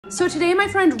So today my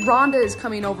friend Ronda is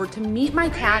coming over to meet my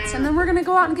cats, and then we're gonna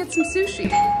go out and get some sushi.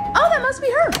 Oh, that must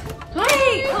be her.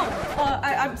 Hey!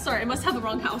 I'm sorry, I must have the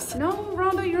wrong house. No,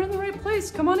 Ronda, you're in the right place.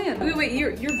 Come on in. Wait,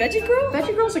 you're Veggie Girl?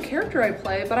 Veggie Girl's a character I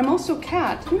play, but I'm also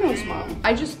Cat. Who knows, Mom?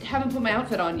 I just haven't put my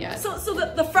outfit on yet. So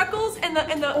the freckles and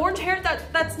the orange hair,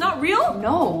 that's not real?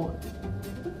 No.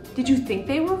 Did you think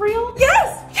they were real?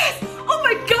 Yes! Yes! Oh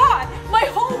my god! My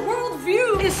whole world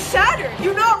view is shattered!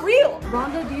 You're not real!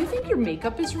 Rhonda, do you think your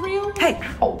makeup is real? Hey,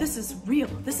 this is real.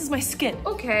 This is my skin.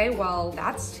 Okay, well,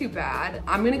 that's too bad.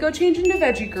 I'm gonna go change into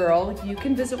Veggie Girl. You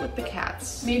can visit with the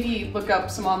cats. Maybe look up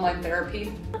some online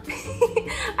therapy.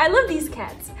 I love these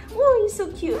cats. Oh, you're so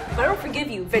cute. But I don't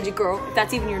forgive you, Veggie Girl, if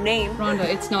that's even your name. Rhonda,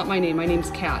 it's not my name. My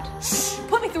name's Cat. Shh,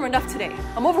 put me through enough today.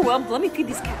 I'm overwhelmed. Let me feed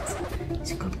these cats.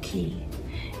 It's a good kitty.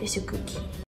 It's a good kitty.